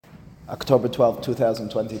October 12,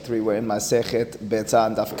 2023. We're in Masechet Beisah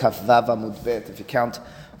and Daf Kaf Vav Amud Bet. If you count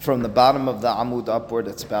from the bottom of the Amud upward,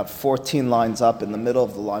 it's about 14 lines up in the middle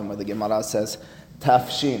of the line where the Gemara says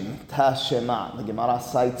Tafshin, Tashema. The Gemara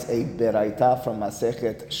cites a Beraita from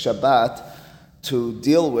Masechet Shabbat to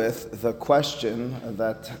deal with the question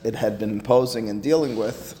that it had been posing and dealing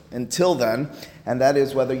with until then, and that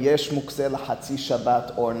is whether Yesh Mukseh L'Hatzi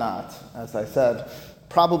Shabbat or not. As I said,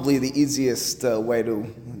 probably the easiest way to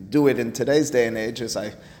do it in today's day and age is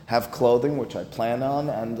I have clothing, which I plan on,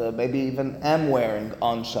 and maybe even am wearing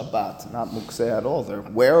on Shabbat. Not mukseh at all. They're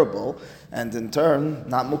wearable, and in turn,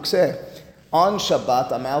 not mukseh. On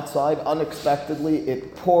Shabbat, I'm outside, unexpectedly,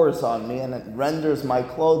 it pours on me, and it renders my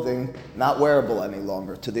clothing not wearable any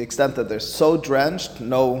longer, to the extent that they're so drenched,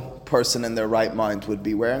 no person in their right mind would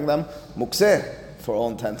be wearing them. Mukseh, for all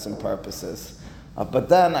intents and purposes. But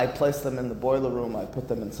then I place them in the boiler room, I put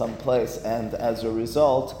them in some place, and as a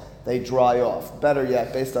result, they dry off. Better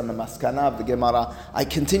yet, based on the maskana of the Gemara, I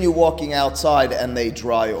continue walking outside and they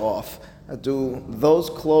dry off. Do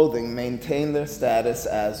those clothing maintain their status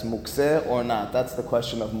as mukseh or not? That's the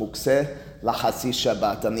question of mukseh lahasi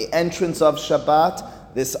Shabbat. On the entrance of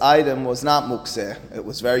Shabbat, this item was not mukseh. It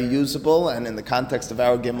was very usable, and in the context of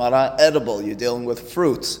our Gemara, edible. You're dealing with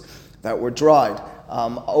fruits that were dried.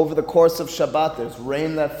 Over the course of Shabbat, there's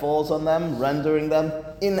rain that falls on them, rendering them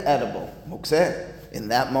inedible. Mukseh. In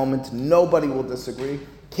that moment, nobody will disagree.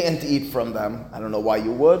 Can't eat from them. I don't know why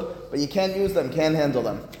you would, but you can't use them, can't handle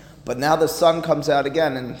them. But now the sun comes out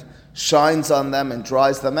again and shines on them and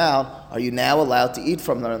dries them out. Are you now allowed to eat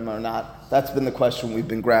from them or not? That's been the question we've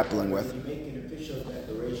been grappling with. When you make an official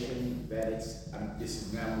declaration that this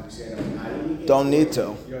is now mukseh, I'm not eating it? Don't need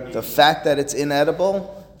to. The fact that it's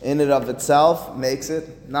inedible, in and of itself, makes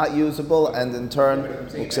it not usable, and in turn,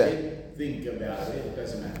 mukseh. Think about it, it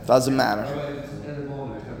doesn't matter. Doesn't matter. It's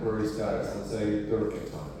inedible in a temporary status. Let's say Thursday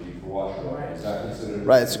time, be for washing. Is that considered?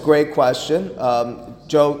 Right, it's a great question.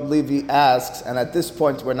 Joe Levy asks, and at this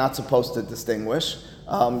point, we're not supposed to distinguish.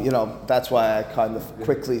 That's why I kind of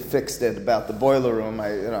quickly fixed it about the boiler room.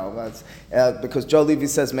 Because Joe Levy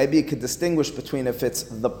says maybe you could distinguish between if it's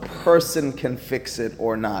the person can fix it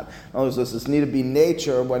or not. In other words, this need to be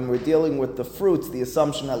nature. When we're dealing with the fruits, the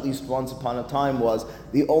assumption, at least once upon a time, was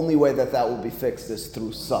the only way that will be fixed is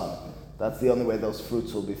through sun. That's the only way those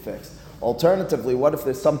fruits will be fixed. Alternatively, what if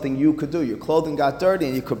there's something you could do? Your clothing got dirty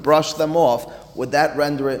and you could brush them off. Would that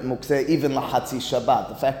render it mukseh, even lahatzi Shabbat?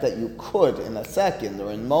 The fact that you could, in a second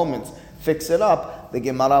or in moments, fix it up, the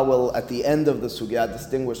Gemara will, at the end of the sugya,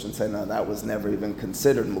 distinguish and say, no, that was never even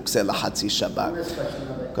considered mukseh lahatzi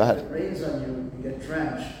Shabbat. Go ahead. If it rains on you, you get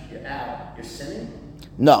drenched, you're out, you're sinning?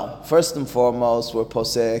 No. First and foremost, we're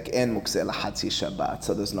posek and mukseh lahatzi Shabbat,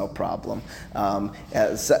 so there's no problem.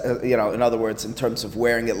 In other words, in terms of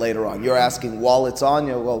wearing it later on. You're asking, while it's on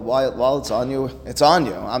you, well, while it's on you, it's on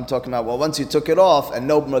you. I'm talking about, once you took it off, and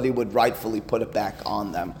nobody would rightfully put it back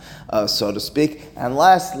on them, so to speak. And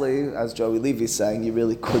lastly, as Joey Levy's saying, you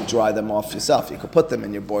really could dry them off yourself. You could put them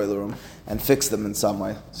in your boiler room and fix them in some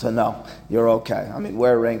way. So no, you're okay. I mean,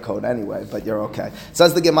 wear a raincoat anyway, but you're okay. It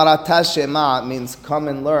says the Gemara, Tashema means come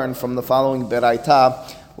and learn from the following Beraita,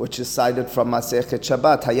 which is cited from Masechet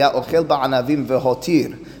Shabbat. Haya ochel ba'anavim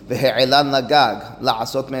vehotir vehe'ilan lagag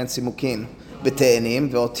la'asot mehen simukin b'te'enim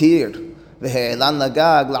vehotir vehe'ilan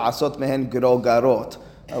lagag la'asot mehen grogarot.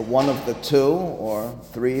 One of the two, or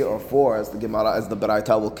three, or four, as the Gemara, as the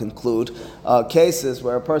Beraita will conclude, cases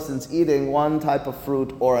where a person's eating one type of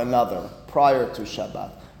fruit or another prior to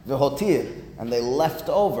Shabbat. Vehotir, and they left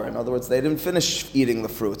over. In other words, they didn't finish eating the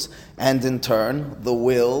fruits. And in turn, the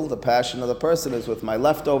will, the passion of the person is with my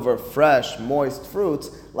leftover, fresh, moist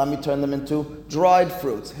fruits, let me turn them into dried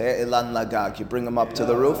fruits. He'ilan lagag. You bring them up to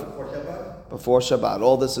the roof. Before Shabbat.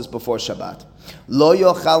 All this is before Shabbat. Lo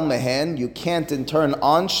yochal mehen, you can't in turn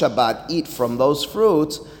on Shabbat eat from those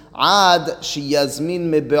fruits ad sheyazmin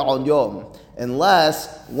mebe'on yom,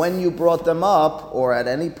 unless when you brought them up or at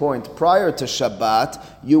any point prior to Shabbat,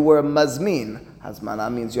 you were mazmin.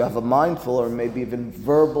 Hazmana means you have a mindful or maybe even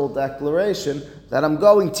verbal declaration that I'm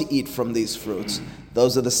going to eat from these fruits.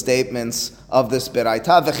 Those are the statements of this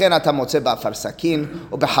Beraita. V'chen ata motzeh ba'farsakin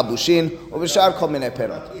u'behabushin u'b'shar kol minei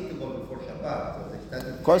perot.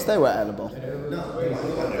 Of course they were edible.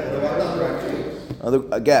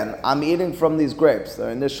 Again, I'm eating from these grapes.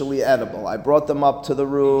 They're initially edible. I brought them up to the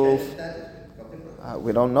roof.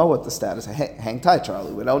 We don't know what the status is. Hang tight,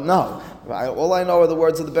 Charlie. We don't know. All I know are the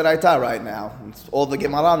words of the Beraita right now. It's all the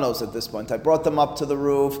Gemara knows at this point. I brought them up to the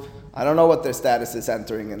roof. I don't know what their status is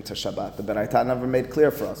entering into Shabbat. The Beraita never made clear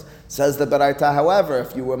for us. Says the Beraita, however,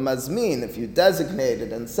 if you were mazmin, if you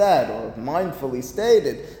designated and said or mindfully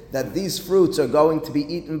stated that these fruits are going to be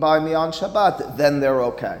eaten by me on Shabbat, then they're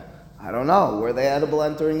okay. I don't know. Were they edible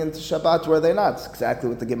entering into Shabbat? Were they not? It's exactly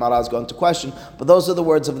what the Gemara is going to question. But those are the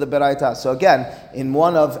words of the Beraita. So again, in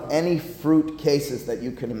one of any fruit cases that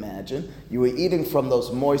you can imagine, you were eating from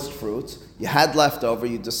those moist fruits, you had leftover,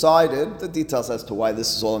 you decided, the details as to why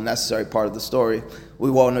this is all a necessary part of the story we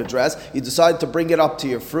won't address, you decided to bring it up to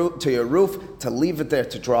your roof, to leave it there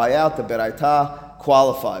to dry out. The Beraita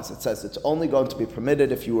qualifies. It says it's only going to be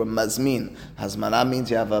permitted if you were mazmin. Hazmana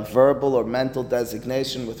means you have a verbal or mental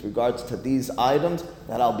designation with regards to these items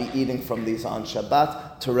that I'll be eating from these on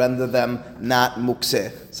Shabbat to render them not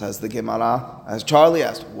mukseh. Says the Gemara, as Charlie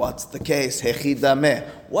asked, what's the case? Hechidameh.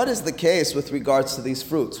 What is the case with regards to these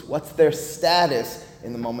fruits? What's their status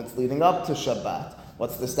in the moments leading up to Shabbat?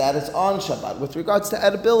 What's the status on Shabbat with regards to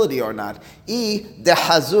edibility or not?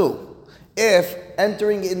 Dehazu. If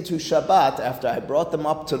entering into Shabbat, after I brought them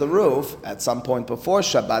up to the roof, at some point before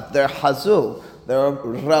Shabbat, they're hazu, they're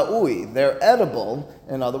ra'ui, they're edible.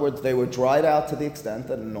 In other words, they were dried out to the extent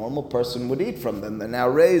that a normal person would eat from them. They're now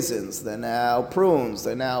raisins, they're now prunes,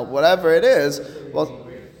 they're now whatever it is. Well,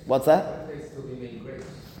 what's that?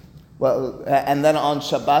 Well, and then on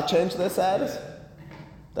Shabbat change their status?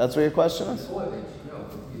 That's what your question is? Before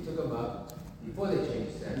you took them up, before they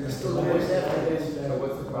changed that. Still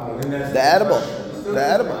what's the problem? They're edible.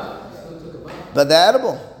 They're edible. But they're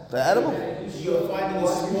edible. They're edible. You're finding a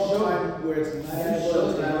small time where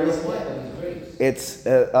It's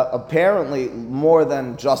apparently more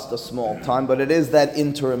than just a small time, but it is that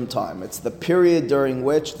interim time. It's the period during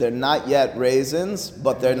which they're not yet raisins,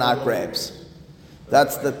 but they're not grapes.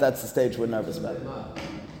 That's the stage we're nervous about.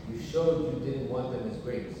 You showed you didn't want them as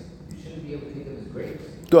grapes. You shouldn't be able to eat them as grapes.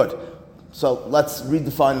 Good. So let's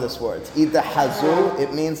redefine this word. Ida hazu,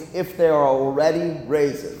 it means if there are already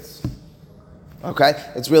raisins. Okay?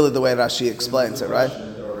 It's really the way Rashi explains it, right?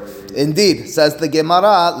 Indeed. Says the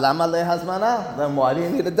Gemara, Lama le hazmana? Then why do you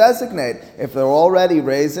need to designate? If they're already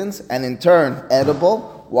raisins and in turn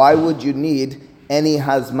edible, why would you need any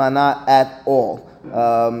hazmana at all?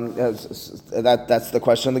 That's the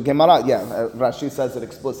question of the Gemara. Yeah, Rashi says it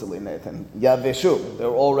explicitly, Nathan. Yavishu, they're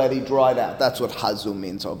already dried out. That's what hazu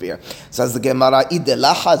means over here. Says the Gemara,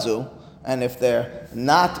 idela hazu, and if they're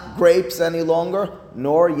not grapes any longer,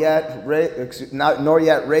 nor yet raisins.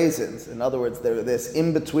 In other words, they're this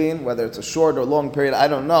in between, whether it's a short or long period, I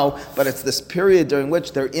don't know, but it's this period during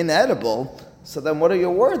which they're inedible. So then what are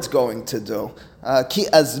your words going to do? Ki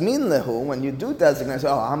azmin lehu, when you do designate,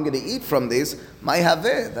 I'm going to eat from these, may have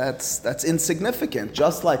that's insignificant.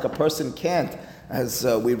 Just like a person can't, as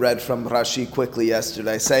we read from Rashi quickly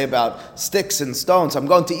yesterday, say about sticks and stones, I'm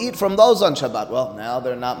going to eat from those on Shabbat. Well, now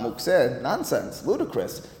they're not mukseh. Nonsense.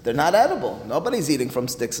 Ludicrous. They're not edible. Nobody's eating from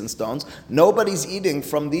sticks and stones. Nobody's eating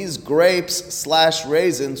from these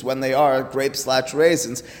grapes/raisins when they are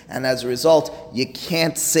grapes/raisins. And as a result, you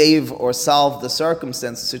can't save or solve the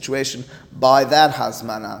circumstance, the situation, by that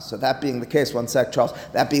hazmana. So that being the case, one sec, Charles,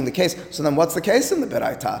 that being the case, so then what's the case in the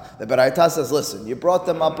Beraita? The Beraita says, listen, you brought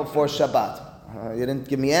them up before Shabbat. You didn't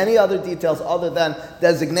give me any other details other than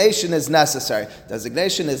designation is necessary.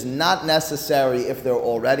 Designation is not necessary if they're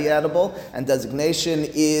already edible, and designation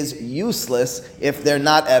is useless if they're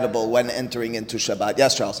not edible when entering into Shabbat.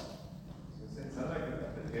 Yes, Charles? It's not like a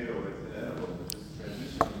potato is edible, it's just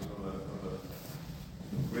transitioning from a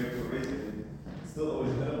grape to raisin. It's still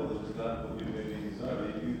always edible, it's just not what you maybe desire.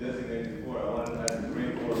 If you designated before, I want it as a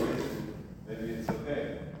grape or a raisin, maybe it's okay.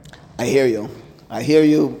 I hear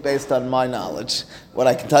you based on my knowledge. What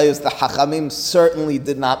I can tell you is the Hachamim certainly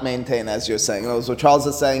did not maintain, as you're saying. What Charles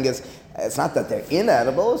is saying is, it's not that they're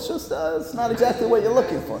inedible, it's just, it's not exactly what you're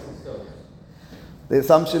looking for. The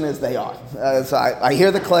assumption is they are. So I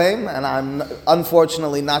hear the claim, and I'm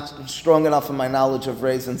unfortunately not strong enough in my knowledge of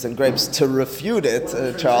raisins and grapes to refute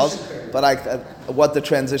it, Charles, but what the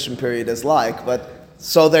transition period is like, but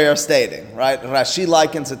so they are stating, right? Rashi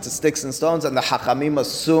likens it to sticks and stones, and the Hachamim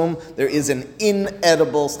assume there is an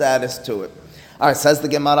inedible status to it. All right, says the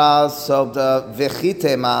Gemara, so the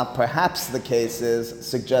vechitema, perhaps the cases,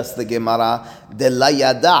 suggests the Gemara, de la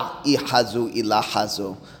yada ihazu ila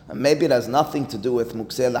hazu. Maybe it has nothing to do with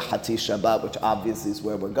mukseh lahati Shabbat, which obviously is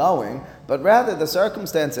where we're going, but rather the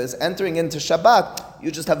circumstances, entering into Shabbat,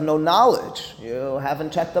 you just have no knowledge. You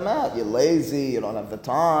haven't checked them out. You're lazy, you don't have the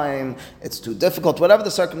time, it's too difficult, whatever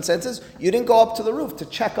the circumstances, you didn't go up to the roof to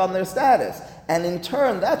check on their status. And in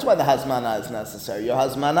turn, that's why the hazmana is necessary. Your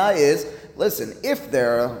hazmana is, listen, if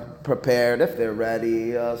they're prepared, if they're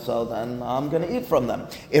ready, so then I'm going to eat from them.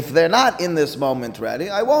 If they're not in this moment ready,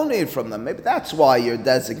 I won't eat from them. Maybe that's why you're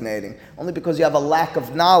designating, only because you have a lack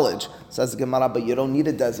of knowledge. Says the Gemara, but you don't need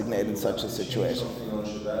to designate in such a situation.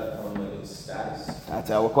 Shabbat from like its status? That's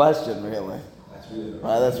our question, really.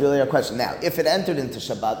 That's really our question. Now, if it entered into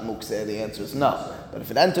Shabbat Mukseh, the answer is no. But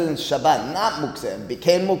if it entered into Shabbat not Mukseh and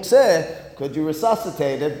became Mukseh, could you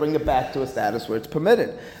resuscitate it, bring it back to a status where it's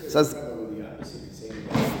permitted? It says, Elijah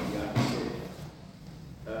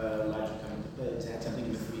coming to play, it had something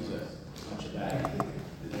in the freezer on Shabbat.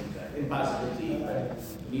 Impossible to eat, right?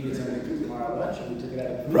 We needed something to tomorrow lunch, and we took it out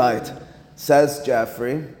of the freezer. right, says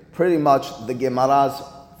Jeffrey, pretty much the Gemara's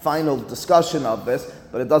final discussion of this,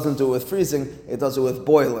 but it doesn't do it with freezing, it does it with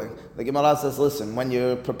boiling. The Gemara says, listen, when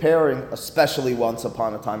you're preparing, especially once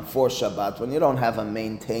upon a time for Shabbat, when you don't have a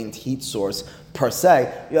maintained heat source per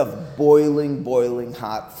se, you have boiling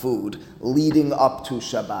hot food leading up to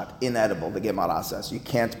Shabbat, inedible, the Gemara says. You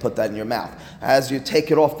can't put that in your mouth. As you take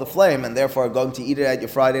it off the flame and therefore are going to eat it at your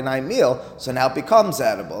Friday night meal, so now it becomes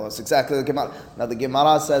edible. That's exactly the Gemara. Now the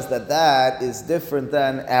Gemara says that is different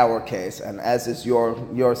than our case, and as is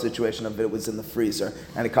your situation of it was in the freezer.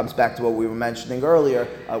 And it comes back to what we were mentioning earlier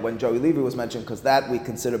when Joey Levy was mentioned, because that we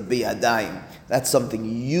consider biyadayim. That's something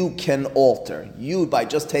you can alter. You, by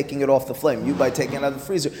just taking it off the flame, you by taking it out of the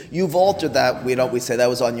freezer, you've altered that. We say that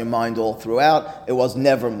was on your mind all throughout. It was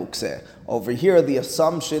never mukseh. Over here, the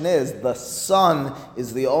assumption is the sun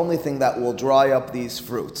is the only thing that will dry up these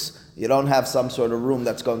fruits. You don't have some sort of room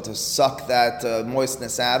that's going to suck that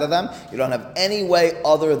moistness out of them. You don't have any way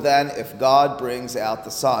other than if God brings out the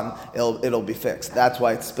sun, it'll be fixed. That's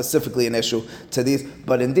why it's specifically an issue to these.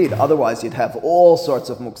 But indeed, otherwise you'd have all sorts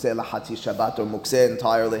of mukseh lahati Shabbat or mukseh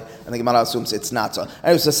entirely, and the Gemara assumes it's not so.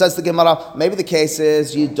 Anyway, so says the Gemara, maybe the case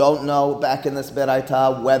is you don't know back in this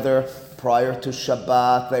beraita whether prior to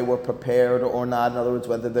Shabbat they were prepared or not. In other words,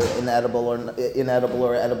 whether they're inedible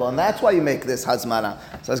or edible. And that's why you make this hazmana.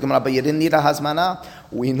 Says Gemara, but you didn't need a hazmana?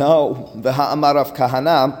 We know, the ha'amar of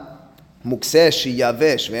kahana, mukseh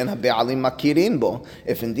shiyavesh ve'en ha'be'alim makirin bo.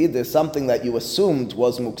 If indeed there's something that you assumed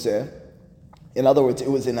was mukseh, in other words,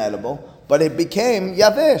 it was inedible, but it became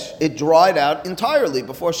yavesh. It dried out entirely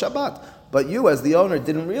before Shabbat. But you, as the owner,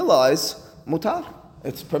 didn't realize mutar.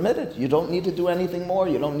 It's permitted. You don't need to do anything more.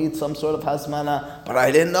 You don't need some sort of hazmana. But I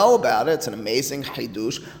didn't know about it. It's an amazing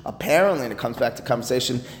hidush. Apparently, and it comes back to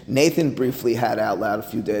conversation Nathan briefly had out loud a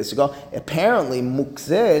few days ago, apparently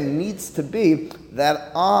mukseh needs to be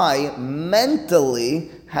that I mentally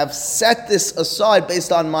have set this aside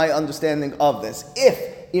based on my understanding of this.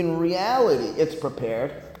 If in reality it's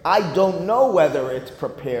prepared, I don't know whether it's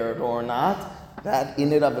prepared or not. That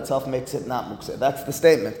in and of itself makes it not mukseh. That's the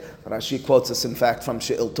statement. Rashi quotes us, in fact, from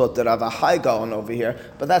She'iltot Rav Hai Gaon over here,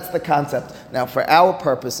 but that's the concept. Now, for our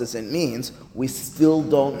purposes, it means we still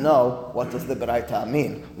don't know what does the beraita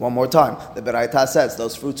mean. One more time. The beraita says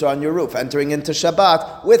those fruits are on your roof, entering into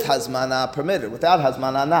Shabbat with hazmana permitted, without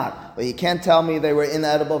hazmana not. But you can't tell me they were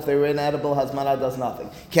inedible. If they were inedible, hazmana does nothing.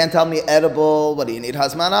 You can't tell me edible, what do you need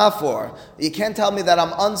hazmana for? You can't tell me that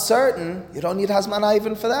I'm uncertain. You don't need hazmana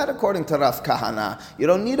even for that, according to Rav Kahana. You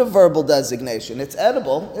don't need a verbal designation. It's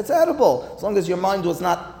edible. It's edible, as long as your mind was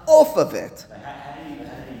not off of it. How did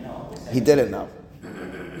he know? He didn't know.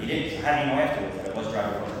 He didn't. So how did he know afterwards that it was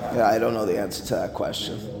dry before Shabbat? Yeah, I don't know the answer to that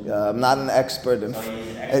question. I'm not an expert. So he's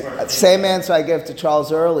an expert. Same answer I gave to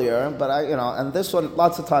Charles earlier, but and this one,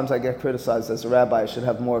 lots of times I get criticized as a rabbi. I should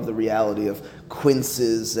have more of the reality of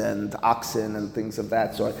quinces and oxen and things of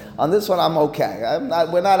that sort. On this one, I'm okay.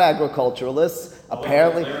 We're not agriculturalists.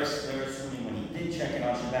 Apparently.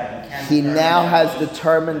 He now has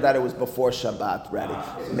determined that it was before Shabbat ready.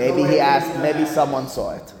 Maybe he asked, maybe someone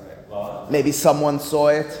saw it. Maybe someone saw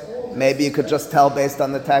it. Maybe you could just tell based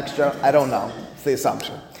on the texture. I don't know. It's the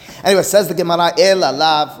assumption. Anyway, says the Gemara, Ela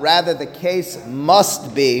lav, rather the case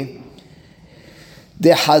must be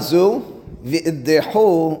dehazu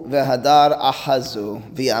v'iddehu v'hadar ahazu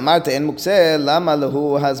v'amarta en mukseh lama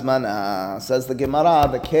lehu hazmana. Says the Gemara,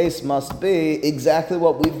 the case must be exactly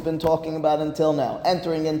what we've been talking about until now.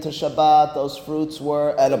 Entering into Shabbat, those fruits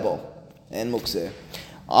were edible en mukseh.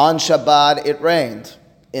 On Shabbat, it rained,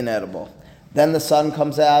 inedible. Then the sun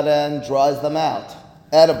comes out and dries them out,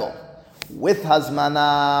 edible. With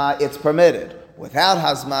hazmana, it's permitted. Without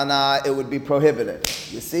hazmana, it would be prohibited.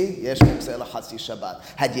 You see? Yesh mukseh l'chasi Shabbat.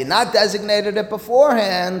 Had you not designated it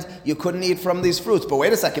beforehand, you couldn't eat from these fruits. But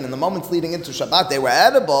wait a second, in the moments leading into Shabbat, they were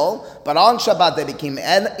edible, but on Shabbat they became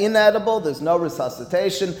inedible. There's no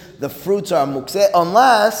resuscitation. The fruits are mukseh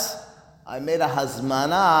unless I made a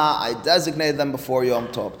hazmana, I designated them before Yom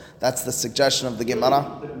Tov. That's the suggestion of the Gemara.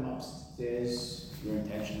 Put them upstairs, your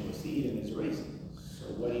intention was to eat them as raisins. So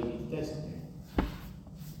what do you need to designate?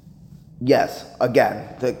 Yes,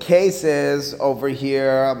 again, the case is over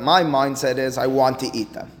here, my mindset is I want to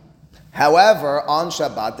eat them. However, on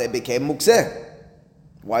Shabbat they became mukseh.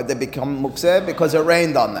 Why'd they become mukseh? Because it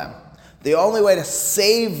rained on them. The only way to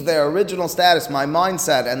save their original status, my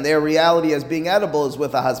mindset, and their reality as being edible is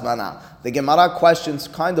with a hazmana. The Gemara questions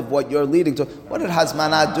kind of what you're leading to. What did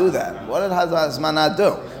hazmana do then? What did hazmana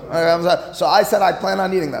do? So I said I plan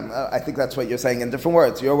on eating them. I think that's what you're saying in different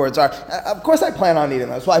words. Your words are, of course I plan on eating them.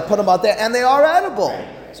 That's why I put them out there, and they are edible.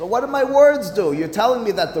 So what do my words do? You're telling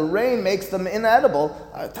me that the rain makes them inedible.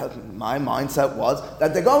 My mindset was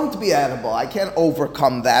that they're going to be edible. I can't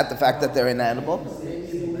overcome that, the fact that they're inedible. They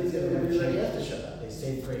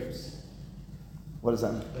stayed grapes. What does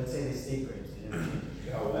that mean? Let's say they stayed grapes. They never changed.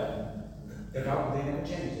 They never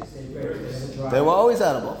changed. They stayed grapes. They never dried. They were always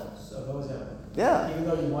edible. So those edible. Yeah. Even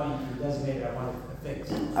though you designated, I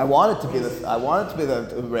wanted to fix. I want it to be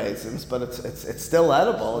the raisins, but it's still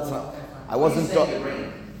edible. It's not. I wasn't.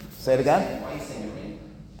 Say it again. Why are you saying it rain?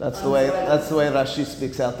 That's the way Rashi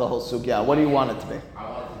speaks out the whole sugya. What do you want it to be? I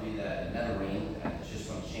want it to be that it never rained, and it's just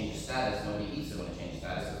going to change its status. Nobody eats it when it changes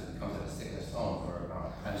status because it becomes like a stick and a stone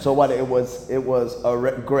for. So what? It was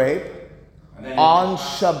a grape. On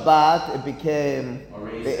Shabbat, it became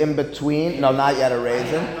in between. No, not yet a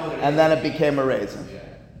raisin, and then it became a raisin. Yeah.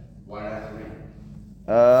 Why did it have to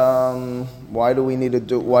rain? Why do we need to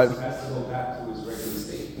do what? It has to go back to his regular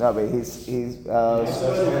state. No, but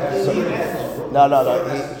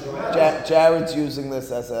Jared's using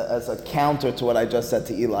this as a counter to what I just said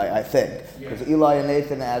to Eli, I think. Because Eli and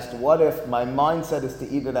Nathan asked, what if my mindset is to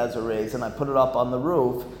eat it as a raisin, I put it up on the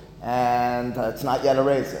roof, and it's not yet a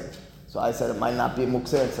raisin. So I said it might not be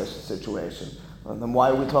mukseh in such a situation. Well, then why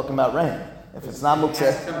are we talking about rain? If it's not mukseh...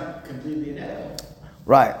 It has to come completely inedible.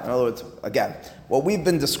 Right. In other words, again, what we've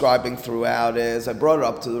been describing throughout is I brought it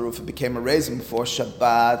up to the roof, it became a raisin before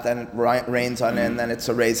Shabbat, then it rains on it, and then it's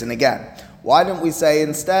a raisin again. Why didn't we say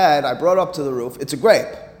instead, I brought it up to the roof, it's a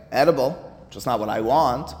grape, edible, just not what I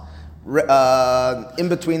want, in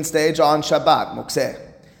between stage on Shabbat, mukseh.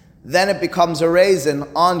 Then it becomes a raisin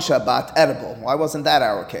on Shabbat, edible. Why wasn't that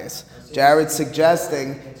our case? Jared's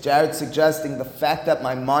suggesting the fact that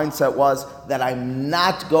my mindset was that I'm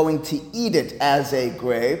not going to eat it as a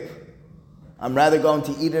grape, I'm rather going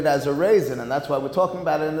to eat it as a raisin, and that's why we're talking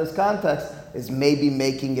about it in this context, is maybe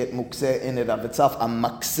making it mukseh in and of itself. A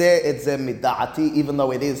makseh etze mida'ati, even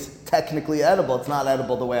though it is technically edible, it's not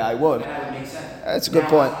edible the way I would. That would make sense. That's a good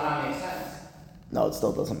point. No, it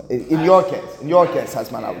still doesn't. In your case,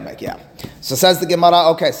 hazmana would make, yeah. So says the Gemara,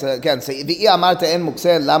 okay, so again, v'i amarta en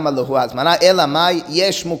mukseh lama lehu hazmana, ela mai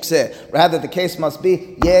yesh mukseh. Rather, the case must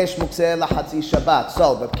be yesh mukseh lahatzi Shabbat.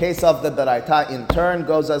 So the case of the beraita in turn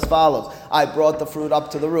goes as follows. I brought the fruit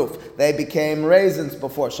up to the roof. They became raisins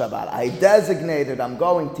before Shabbat. I designated I'm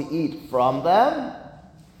going to eat from them.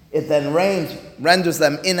 It then rains, renders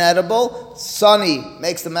them inedible. Sunny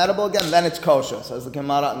makes them edible again. Then it's kosher. Says the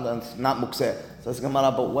Gemara, and then it's not mukseh. Says the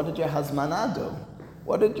Gemara, but what did your hazmana do?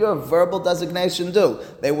 What did your verbal designation do?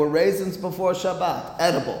 They were raisins before Shabbat,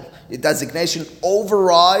 edible. Your designation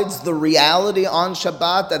overrides the reality on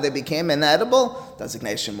Shabbat that they became inedible.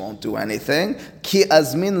 Designation won't do anything. Ki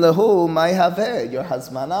azmin lehu may haveh. Your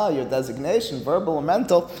hazmana, your designation, verbal or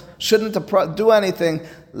mental, shouldn't do anything.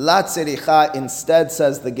 La tziricha, instead,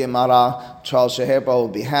 says the Gemara, Charles Sheherba will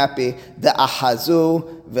be happy. De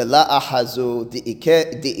ahazu vela ahazu,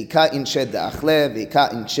 di'ika inshe de achle,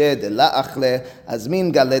 v'ika inshe de la achle,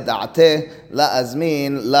 azmin gale da'ate, la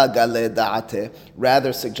azmin la gale da'ate.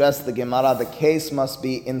 Rather suggests the Gemara, the case must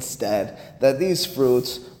be instead that these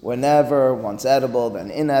fruits were never once edible, then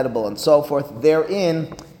inedible, and so forth. They're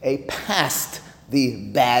in a past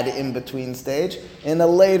the bad in-between stage. In a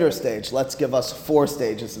later stage, let's give us 4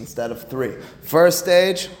 stages instead of 3. First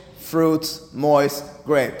stage, fruits, moist,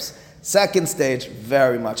 grapes. Second stage,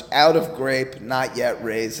 very much out of grape, not yet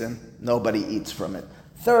raisin, nobody eats from it.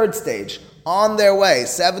 Third stage, on their way,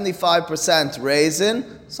 75%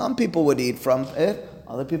 raisin, some people would eat from it,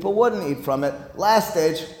 other people wouldn't eat from it. Last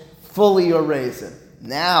stage, fully a raisin.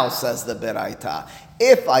 Now, says the Beraita,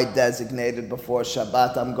 if I designated before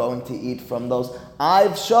Shabbat I'm going to eat from those,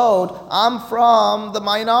 I've showed I'm from the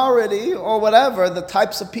minority or whatever, the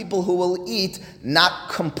types of people who will eat not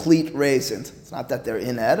complete raisins. It's not that they're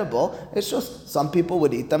inedible, it's just some people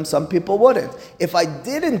would eat them, some people wouldn't. If I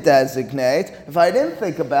didn't designate, if I didn't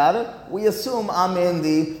think about it, we assume I'm in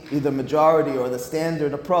the either majority or the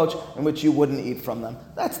standard approach in which you wouldn't eat from them.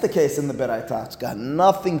 That's the case in the Beraita. It's got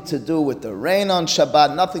nothing to do with the rain on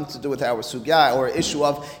Shabbat, nothing to do with our sugya or issue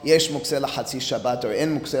of yesh mukseh lahatzi Shabbat or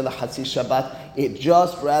in mukseh lahatzi Shabbat. It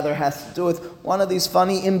just rather has to do with one of these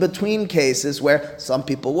funny in-between cases where some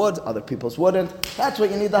people would, other people wouldn't. That's what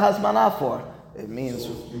you need the hazmanah for. It means...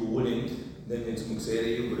 So you wouldn't then it's mukseh to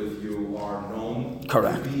you. But if you are known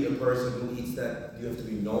Correct. to be a person who eats that, you have to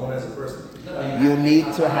be known as a person. You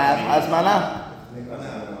need to have hazmana.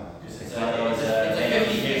 It's a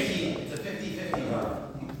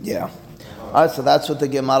 50-50. Yeah. All right, so that's what the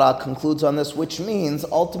Gemara concludes on this, which means,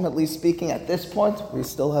 ultimately speaking, at this point, we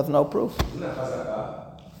still have no proof.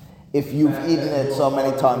 If you've eaten it so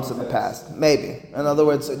many times in the past. Maybe. In other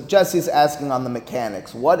words, Jesse's asking on the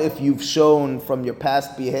mechanics. What if you've shown from your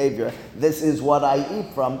past behavior, this is what I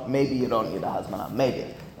eat from, maybe you don't eat a hazmana. Maybe.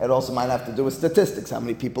 It also might have to do with statistics. How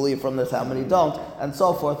many people eat from this, how many don't, and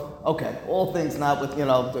so forth. Okay, all things not with,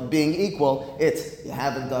 being equal, it's, you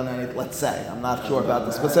haven't done anything, let's say, I'm not sure about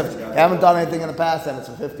the specifics. You haven't done anything in the past, and it's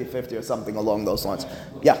a 50-50 or something along those lines.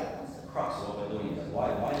 Yeah?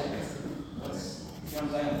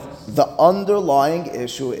 The underlying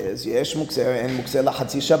issue is yesh mukseh and mukseh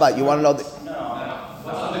lahatzi Shabbat. You want to know No.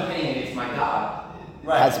 What's underpinning it? It's my God.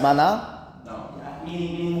 Right. Hazmana? No.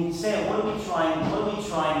 Meaning mukseh. What are we trying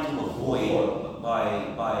to avoid by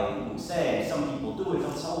mukseh? Some people do it.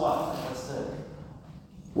 So what?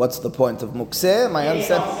 What's the point of mukseh? My I'm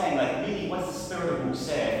answer. saying, really, what's the spirit of mukseh?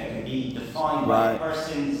 It can be defined by a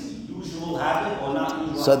person's usual habit or not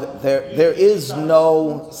usual. So there is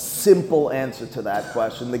no simple answer to that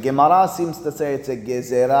question. The Gemara seems to say it's a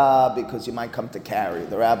gezerah because you might come to carry.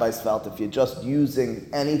 The rabbis felt if you're just using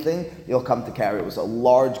anything, you'll come to carry. It was a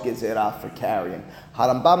large gezerah for carrying.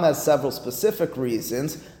 Harambam has several specific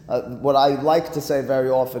reasons. What I like to say very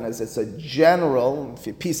often is it's a general, if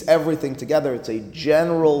you piece everything together, it's a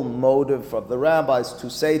general motive of the rabbis to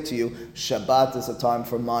say to you, Shabbat is a time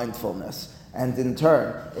for mindfulness. And in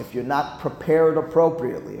turn, if you're not prepared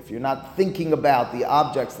appropriately, if you're not thinking about the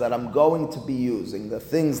objects that I'm going to be using, the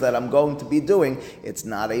things that I'm going to be doing, it's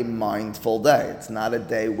not a mindful day. It's not a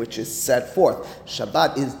day which is set forth.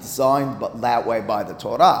 Shabbat is designed that way by the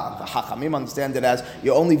Torah. The Hachamim understand it as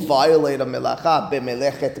you only violate a melacha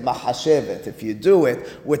b'melechet mahashevet if you do it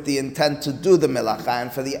with the intent to do the melacha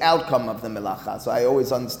and for the outcome of the melacha. So I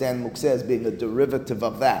always understand mukseh as being a derivative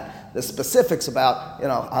of that. The specifics about,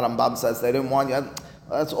 Harambam says they didn't want you,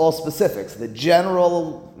 that's all specifics. The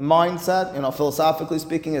general mindset, philosophically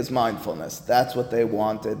speaking, is mindfulness. That's what they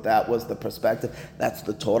wanted. That was the perspective. That's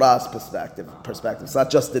the Torah's perspective. It's not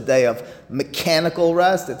just a day of mechanical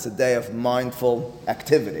rest, it's a day of mindful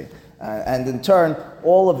activity. And in turn,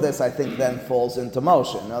 all of this, I think, then falls into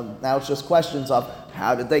motion. Now it's just questions of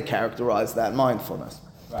how did they characterize that mindfulness.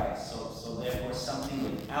 Right, so therefore something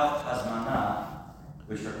without hazmana,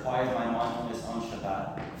 which requires my mindfulness on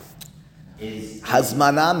Shabbat, is...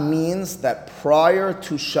 Hazmana means that prior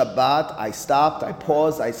to Shabbat, I stopped, I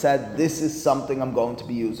paused, I said, this is something I'm going to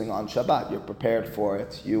be using on Shabbat. You're prepared for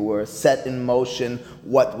it. You were set in motion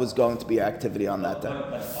what was going to be activity on that day.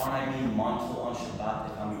 But aren't I being mindful on Shabbat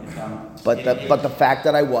if I'm... But the fact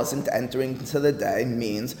that I wasn't entering into the day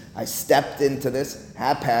means I stepped into this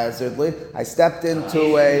haphazardly. I stepped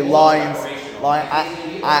into a lion's...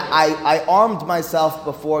 I armed myself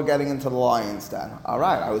before getting into the lion's den. All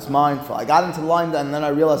right, I was mindful. I got into the lion's den and then I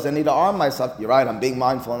realized I need to arm myself. You're right, I'm being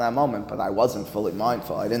mindful in that moment, but I wasn't fully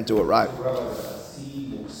mindful. I didn't do it right.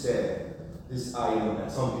 This item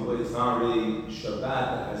that some people, it's not really Shabbat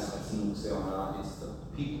that has mukseh or not, it's the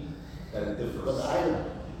people that it differs. But the item.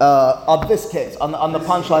 Of this case, on the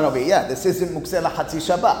punchline over here, this isn't mukseh lahatzi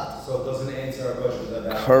Shabbat. So it doesn't answer our question.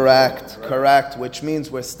 Correct. Which means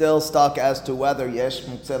we're still stuck as to whether yesh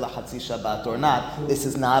mukseh lahatzi Shabbat or not. This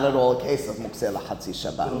is not at all a case of mukseh lahatzi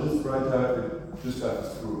Shabbat. So this right now, just got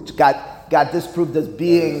disproved. Got disproved as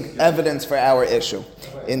being evidence for our issue.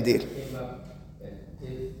 Indeed. If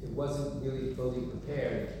it wasn't really fully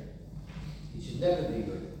prepared, it should never be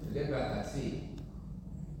good. Forget about that seed.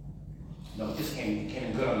 No, it just came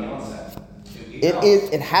in good on the onset.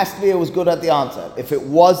 It has to be. It was good at the onset. If it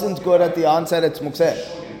wasn't good at the onset, it's mukseh.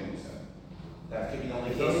 That could be the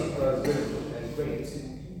only Those case. are good as grapes.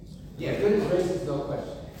 Yeah, good as grapes is no question.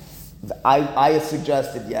 I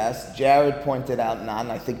suggested yes. Jared pointed out none.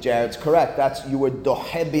 I think Jared's correct. You were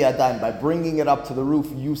dohe biyadayim. By bringing it up to the roof,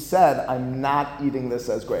 you said, I'm not eating this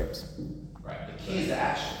as grapes. Right. The key is the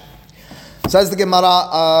action. Says the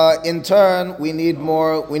Gemara, in turn, we need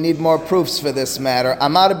more proofs for this matter.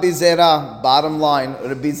 Amar Rabbi Zera, bottom line,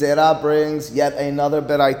 Rabbi Zera brings yet another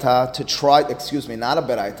beraita to try, not a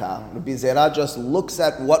beraita. Rabbi Zera just looks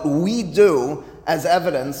at what we do as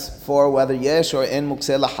evidence for whether yesh or in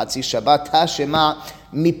mukseh lahatzi Shabbat tashema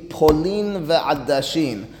mipolin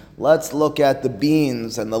ve'adashin. Let's look at the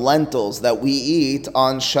beans and the lentils that we eat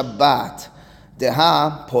on Shabbat.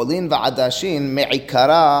 Deha polin va'adashin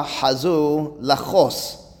me'ikara hazu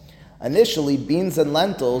lachos. Initially, beans and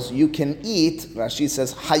lentils you can eat, Rashi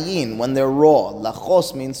says, hayin, when they're raw.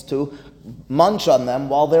 Lachos means to munch on them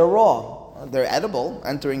while they're raw. They're edible,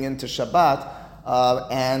 entering into Shabbat,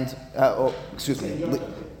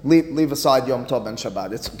 leave aside Yom Tov and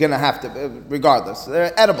Shabbat. It's going to have to, regardless.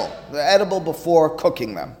 They're edible. They're edible before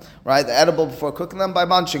cooking them, right? They're edible before cooking them by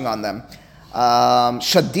munching on them.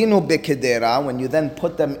 Shadinu bekedera, when you then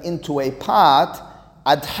put them into a pot,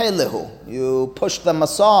 adhelehu, you push them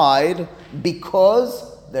aside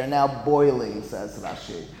because they're now boiling, says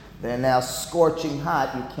Rashi. They're now scorching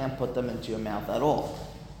hot. You can't put them into your mouth at all.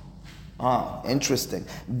 Ah, interesting.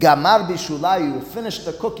 Gamar bishula, you finished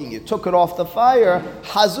the cooking, you took it off the fire.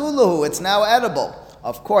 Hazuluhu, it's now edible.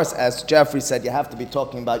 Of course, as Jeffrey said, you have to be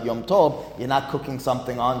talking about Yom Tov. You're not cooking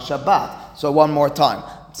something on Shabbat. So one more time.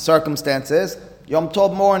 Circumstances, Yom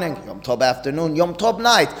Tov morning, Yom Tov afternoon, Yom Tov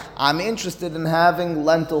night. I'm interested in having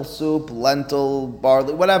lentil soup, lentil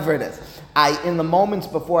barley, whatever it is. In the moments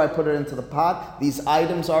before I put it into the pot, these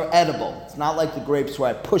items are edible. It's not like the grapes where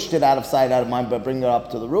I pushed it out of sight, out of mind, but bring it up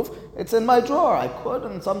to the roof. It's in my drawer. I could,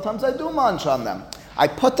 and sometimes I do munch on them. I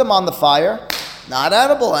put them on the fire, not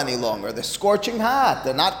edible any longer. They're scorching hot.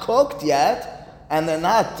 They're not cooked yet, and they're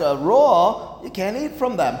not raw. You can't eat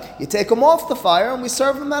from them. You take them off the fire, and we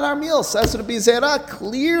serve them at our meal. Says Rabbi Zera,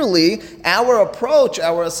 clearly, our approach,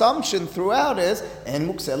 our assumption throughout is, en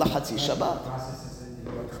mukseh lahatzi Shabbat.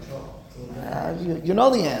 You know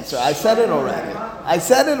the answer. I said it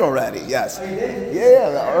already. Yes.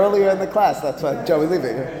 Yeah. Earlier in the class. That's why Joey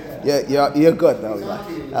leaving. You're good. No,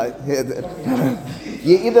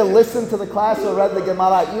 you either listen to the class or read the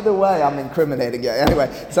Gemara. Either way, I'm incriminating you. Anyway,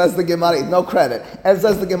 says the Gemara. No credit. And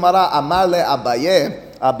says the Gemara, Amar le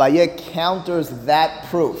Abaye. Abaye counters that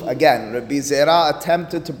proof. Again, Rabbi Zera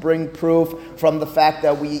attempted to bring proof from the fact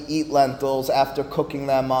that we eat lentils after cooking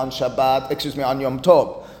them on Shabbat. On Yom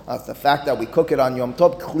Tov. The fact that we cook it on Yom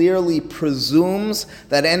Tov clearly presumes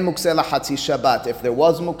that en mukseh lahatzi Shabbat. If there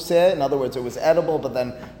was mukseh, in other words, it was edible, but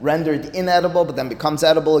then rendered inedible, but then becomes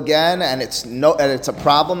edible again, and it's a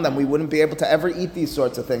problem, then we wouldn't be able to ever eat these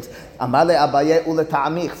sorts of things. Amale Abaye ule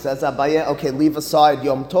ta'amich, says Abaye, okay, leave aside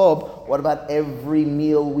Yom Tov. What about every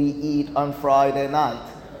meal we eat on Friday night?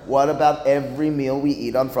 What about every meal we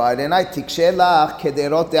eat on Friday night? Tikshelach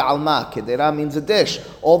kederot de'alma. Kedera means a dish.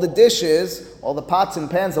 All the dishes, all the pots and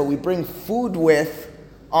pans that we bring food with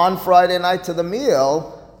on Friday night to the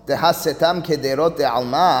meal, dehasetam kederot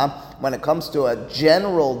de'alma, when it comes to a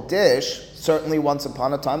general dish, certainly once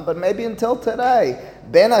upon a time, but maybe until today,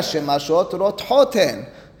 ben hashemashot rothoten.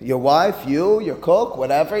 Your wife, your cook,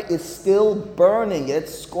 whatever, is still burning it,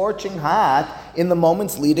 scorching hot in the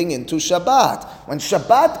moments leading into Shabbat. When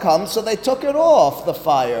Shabbat comes, so they took it off the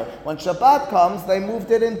fire. When Shabbat comes, they moved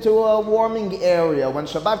it into a warming area. When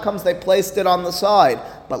Shabbat comes, they placed it on the side.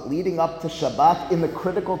 But leading up to Shabbat, in the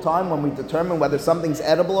critical time when we determine whether something's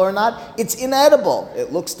edible or not, it's inedible.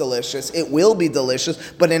 It looks delicious. It will be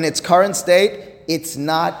delicious. But in its current state, it's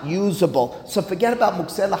not usable. So forget about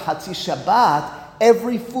mukseh lahatzi Shabbat.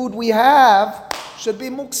 Every food we have should be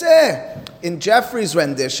mukseh. In Jeffrey's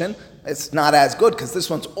rendition, it's not as good because this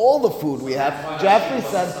one's all the food we have. Jeffrey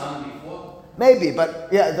said, maybe,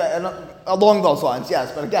 but along those lines,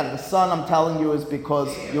 yes. But again, the sun, I'm telling you, is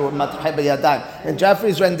because you were mataheh b'yadayim. In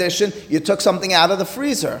Jeffrey's rendition, you took something out of the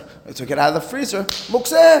freezer. You took it out of the freezer,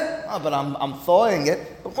 mukseh. Oh, but I'm thawing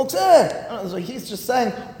it, but mukseh. So he's just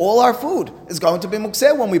saying all our food is going to be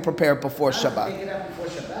mukseh when we prepare it before Shabbat. Take it out before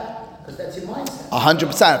Shabbat. Because that's your mindset.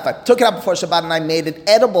 100%. If I took it out before Shabbat and I made it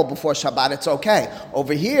edible before Shabbat, it's okay.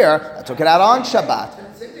 Over here, I took it out on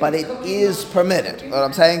Shabbat, but it is permitted. What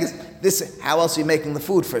I'm saying is, how else are you making the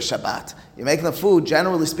food for Shabbat? You're making the food,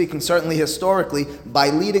 generally speaking, certainly historically, by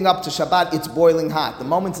leading up to Shabbat, it's boiling hot. The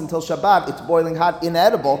moments until Shabbat, it's boiling hot,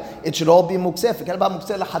 inedible. It should all be mukseh. Forget about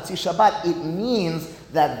mukseh lahatzi Shabbat. It means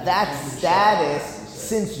that status,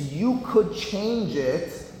 since you could change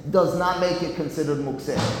it, does not make it considered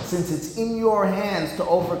mukseh. Since it's in your hands to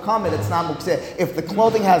overcome it, it's not mukseh. If the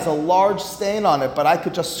clothing has a large stain on it, but I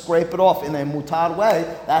could just scrape it off in a mutar way,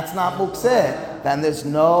 that's not mukseh. Then there's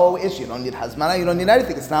no issue. You don't need hazmana, you don't need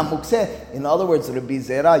anything. It's not mukseh. In other words, Rabbi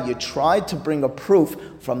Zera, you tried to bring a proof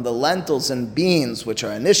from the lentils and beans, which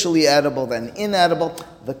are initially edible, then inedible.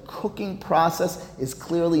 The cooking process is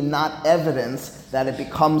clearly not evidence that it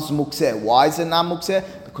becomes mukseh. Why is it not mukseh?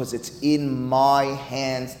 Because it's in my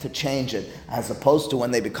hands to change it, as opposed to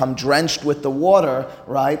when they become drenched with the water,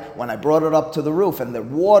 right? When I brought it up to the roof and the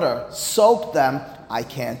water soaked them, I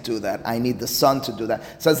can't do that. I need the sun to do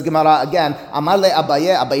that. Says the Gemara again, Amar le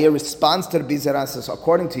Abaye. Abaye responds to Rabbi Zera and says,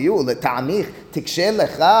 according to you, according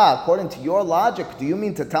to your logic, do you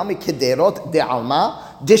mean to tell me kederot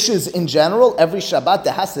de'alma? dishes in general, every Shabbat,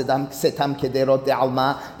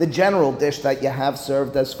 the general dish that you have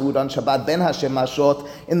served as food on Shabbat, ben hashemashot,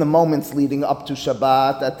 in the moments leading up to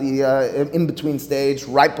Shabbat, at the in-between stage,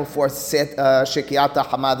 right before Shekiata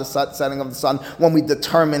Hamad, the setting of the sun, when we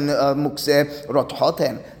determine Mukseh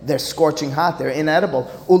Rothoten, they're scorching hot, they're inedible.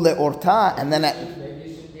 Ule orta, and then Maybe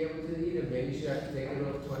you should be able to eat it. Maybe you should have to take it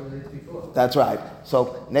off 20 minutes before. That's right.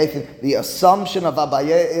 So, Nathan, the assumption of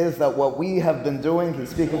Abaye is that what we have been doing, he's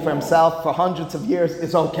speaking for himself, for hundreds of years,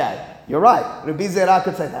 is okay. You're right. Rabbi Zera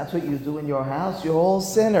could say, that's what you do in your house? You're all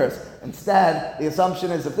sinners. Instead, the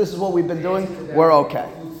assumption is, if this is what we've been doing, we're okay.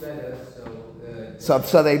 So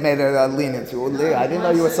they made it lenient. I didn't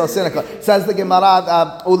know you were so cynical. Says the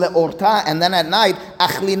Gemara, ule orta, and then at night,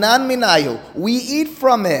 achlinan minayu, we eat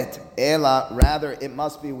from it. Ela, rather, it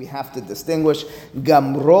must be, we have to distinguish,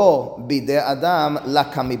 gamro bide adam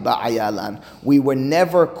lakami ba'ayalan. We were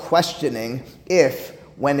never questioning if,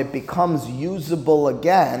 when it becomes usable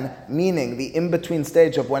again, meaning the in-between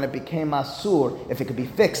stage of when it became asur, if it could be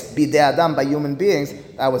fixed bidei adam, by human beings,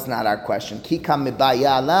 that was not our question. Kikam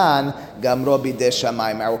mibayalan gamro bidei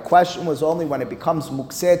shamayim. Our question was only when it becomes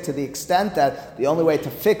mukseh, to the extent that the only way to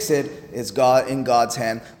fix it is God, in God's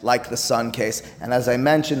hand, like the sun case. And as I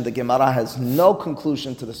mentioned, the Gemara has no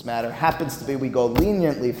conclusion to this matter. Happens to be we go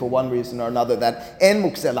leniently for one reason or another, that en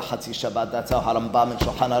mukseh lahatzi Shabbat. That's how Harambam and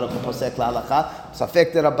Shulchan Aruch posek lahalacha.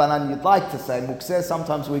 Safek de Rabbanan, you'd like to say mukseh.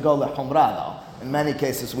 Sometimes we go lehumra though. In many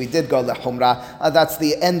cases, we did go lehumra. That's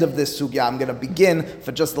the end of this sugya. I'm going to begin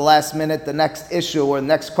for just the last minute. The next issue or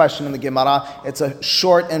next question in the Gemara. It's a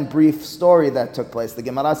short and brief story that took place. The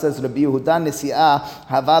Gemara says, Rabbi Yehuda nesi'ah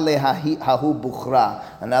havale hahu bukhra.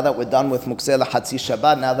 And now that we're done with mukseh lahatzi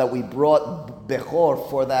Shabbat, now that we brought bechor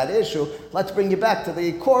for that issue, let's bring you back to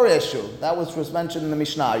the core issue. That was mentioned in the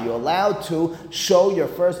Mishnah. Are you allowed to show your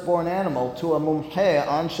firstborn animal to a mumhe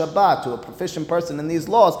on Shabbat, to a proficient person in these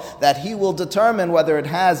laws, that he will determine whether it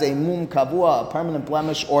has a mum kavua, a permanent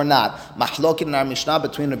blemish, or not? Mahlokin in our Mishnah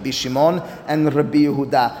between Rabbi Shimon and Rabbi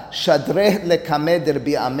Yehuda. Shadreh lekameh de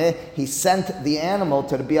Rabbi Ameh. He sent the animal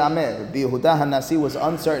to Rabbi Ameh. Rabbi Yehuda Hanasi was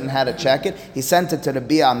uncertain how to check it. He sent it to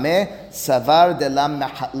Rabbi Ameh. Savar de la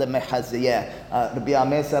lemechaziyeh. Rabbi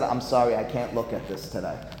Ameh said, I'm sorry, I can't look at this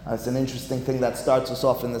today. It's an interesting thing that starts us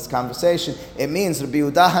off in this conversation. It means Rabbi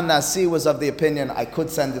Yehuda Hanasi was of the opinion, I could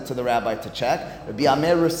send it to the rabbi to check. Rabbi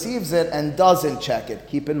Ameh receives it and doesn't check it.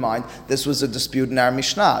 Keep in mind, this was a dispute in our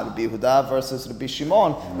Mishnah, Rabbi Yehuda versus Rabbi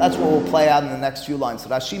Shimon. That's what will play out in the next few lines. So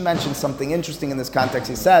Rashi mentions something interesting in this context.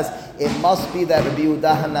 He says, it must be that Rabbi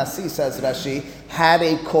Yehuda Hanasi, says Rashi, had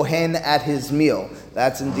a kohen at his meal.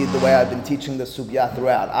 That's indeed the way I've been teaching the sugya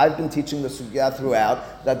throughout. I've been teaching the sugya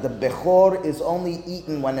throughout that the bechor is only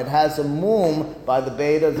eaten when it has a mum by the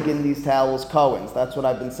Beidas, Gindis, Towels, Cohens. That's what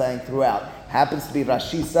I've been saying throughout. Happens to be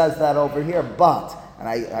Rashi says that over here, but, and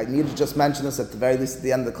I need to just mention this at the very least at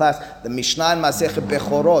the end of the class, the Mishnah in Masechet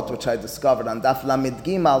Bechorot, which I discovered on Daf Lamid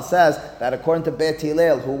Gimal, says that according to Bet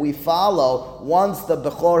Hillel, who we follow, once the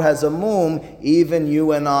Bechor has a mum, even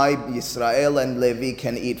you and I, Yisrael and Levi,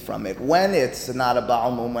 can eat from it. When it's not a Baal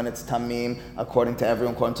mum, when it's Tamim, according to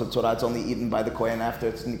everyone, according to the Torah, it's only eaten by the Kohen after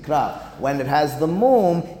it's Nikra. When it has the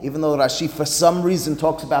mum, even though Rashi for some reason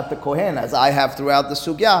talks about the Kohen, as I have throughout the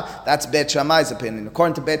Sugya, that's Bet Shammai's opinion.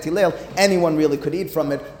 According to Bet Hillel, anyone really could eat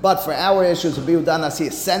from it, but for our issues, Rabbi Yehuda Hanasi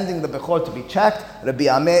is sending the Bechor to be checked, Rabbi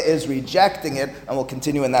Ameh is rejecting it, and we'll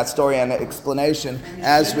continue in that story and explanation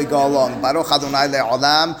as we go along. Baruch Adonai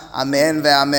le'olam, amen ve'amen.